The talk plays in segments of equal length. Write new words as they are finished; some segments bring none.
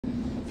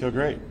Feel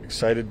great.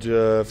 Excited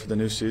for the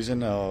new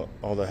season. All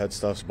the head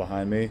stuff's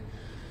behind me,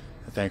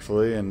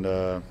 thankfully, and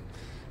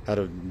had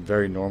a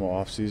very normal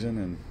off season,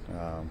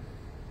 and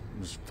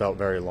just felt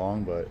very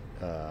long, but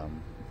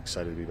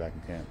excited to be back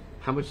in camp.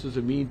 How much does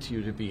it mean to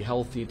you to be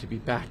healthy, to be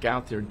back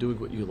out there doing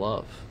what you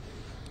love?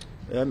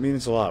 That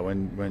means a lot.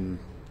 When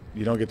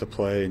you don't get to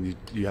play and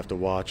you have to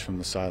watch from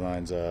the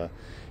sidelines,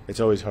 it's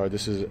always hard.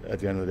 This is, at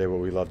the end of the day,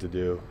 what we love to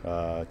do.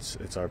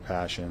 It's our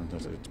passion.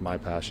 It's my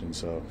passion.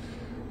 So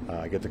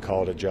I get to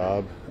call it a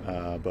job,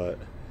 but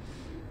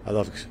I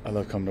love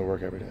coming to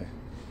work every day.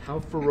 How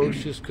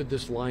ferocious could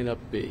this lineup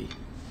be?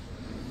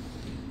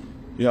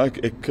 You know,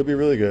 it could be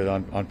really good.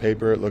 On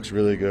paper, it looks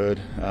really good.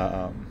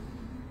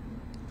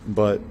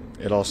 But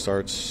it all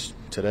starts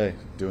today,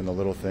 doing the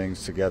little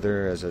things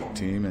together as a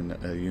team and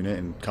a unit,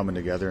 and coming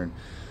together and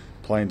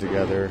playing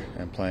together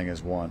and playing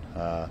as one.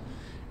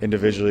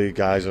 Individually,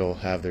 guys will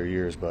have their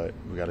years, but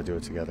we got to do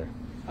it together.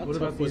 What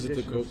about the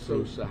addition of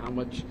Sosa? How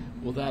much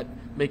will that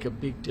make a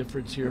big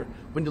difference here?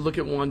 When you look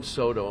at Juan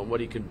Soto and what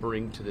he can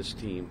bring to this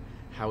team,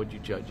 how would you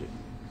judge it?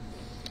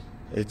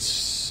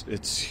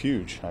 It's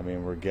huge. I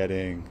mean,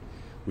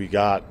 we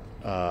got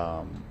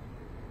one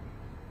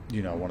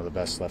of the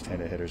best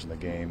left-handed hitters in the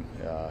game.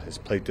 His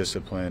plate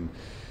discipline,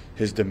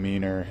 his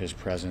demeanor, his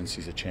presence.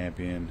 He's a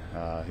champion.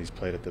 He's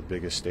played at the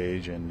biggest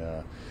stage, and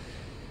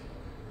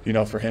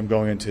for him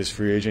going into his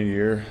free agent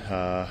year,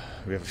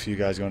 we have a few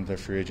guys going into their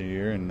free agent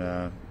year, and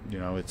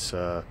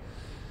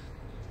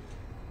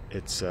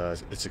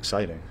it's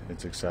exciting.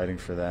 It's exciting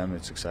for them.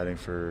 It's exciting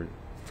for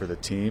the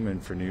team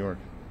and for New York.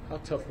 How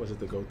tough was it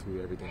to go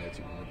through everything that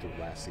you went through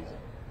last season?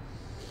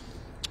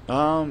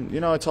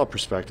 It's all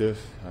perspective.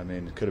 I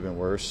mean, it could have been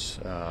worse,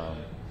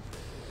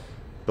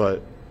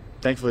 but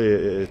thankfully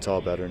it's all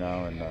better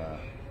now, and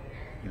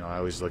I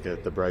always look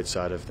at the bright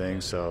side of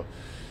things. So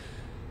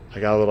I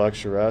got a little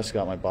extra rest,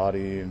 got my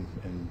body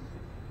in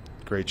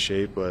great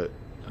shape, but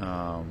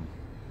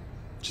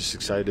just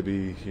excited to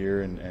be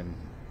here and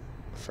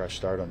a fresh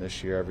start on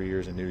this year. Every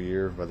year is a new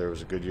year, whether it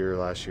was a good year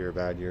last year, a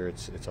bad year,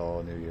 it's all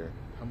a new year.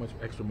 How much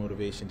extra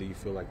motivation do you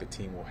feel like the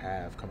team will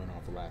have coming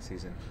off of last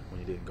season when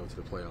you didn't go to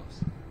the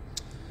playoffs?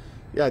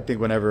 Yeah, I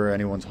think whenever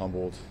anyone's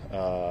humbled,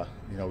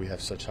 we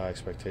have such high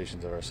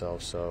expectations of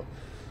ourselves. So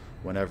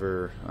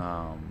whenever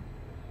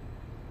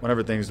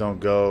things don't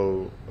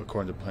go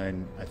according to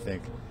plan, I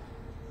think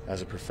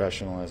as a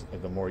professional,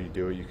 the more you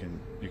do it, you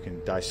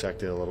can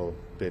dissect it a little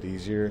bit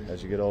easier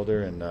as you get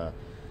older, and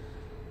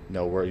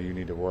know where you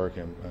need to work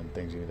and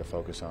things you need to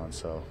focus on.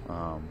 So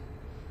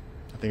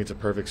I think it's a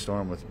perfect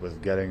storm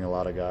with getting a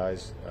lot of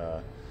guys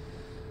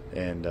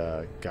and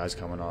guys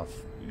coming off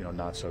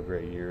not so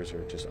great years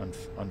or just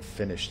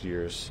unfinished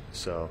years.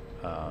 So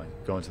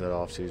going to that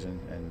off season,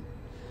 and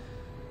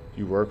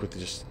you work with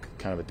just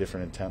kind of a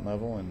different intent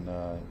level, and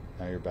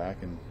now you're back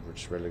and we're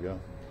just ready to go.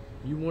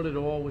 You won it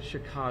all with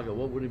Chicago.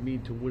 What would it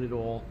mean to win it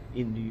all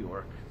in New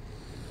York?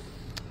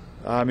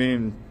 I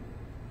mean,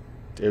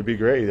 it would be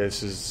great.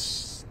 This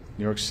is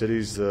New York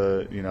City's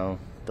the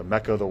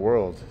Mecca of the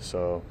world.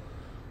 So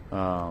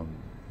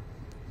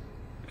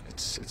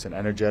it's an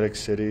energetic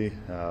city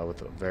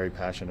with a very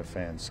passionate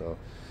fans. So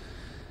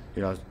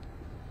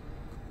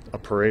a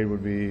parade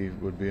would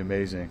be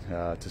amazing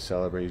to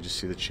celebrate. You just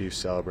see the Chiefs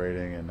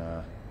celebrating, and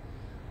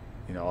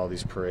all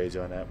these parades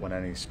when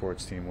any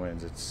sports team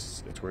wins.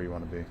 It's where you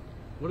want to be.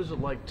 What is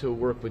it like to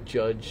work with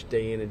Judge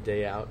day in and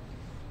day out?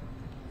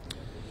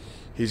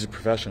 He's a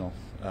professional.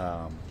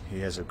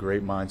 He has a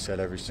great mindset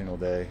every single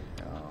day.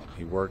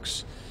 He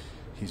works.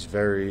 He's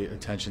very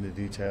attention to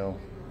detail,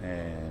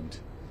 and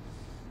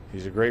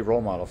he's a great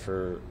role model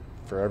for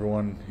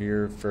everyone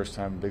here. First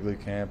time big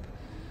league camp,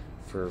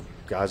 for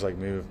guys like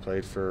me who've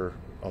played for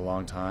a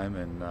long time,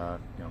 and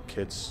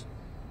kids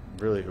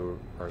really who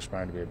are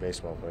aspiring to be a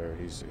baseball player.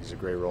 He's a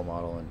great role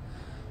model, and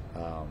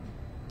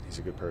he's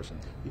a good person.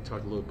 You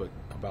talked a little bit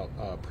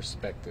about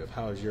perspective.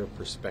 How has your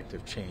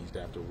perspective changed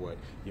after what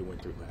you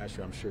went through last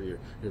year? I'm sure you're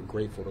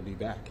grateful to be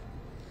back.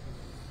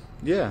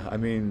 Yeah, I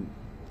mean,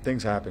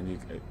 things happen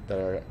that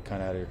are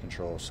kind of out of your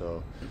control.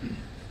 So,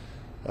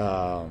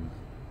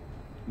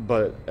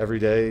 but every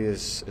day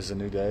is a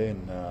new day,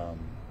 and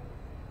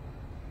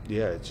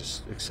it's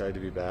just excited to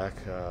be back.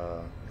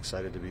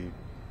 Excited to be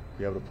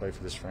able to play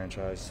for this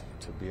franchise,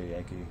 to be a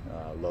Yankee.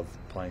 I love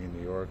playing in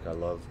New York. I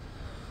love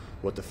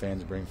what the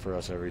fans bring for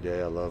us every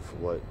day. I love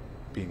what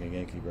being a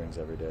Yankee brings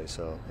every day.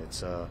 So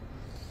it's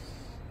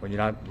when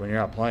you're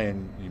not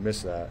playing, you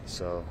miss that.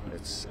 So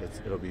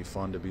it'll be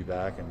fun to be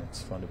back, and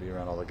it's fun to be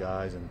around all the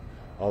guys and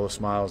all the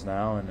smiles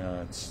now, and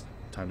it's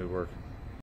time to work.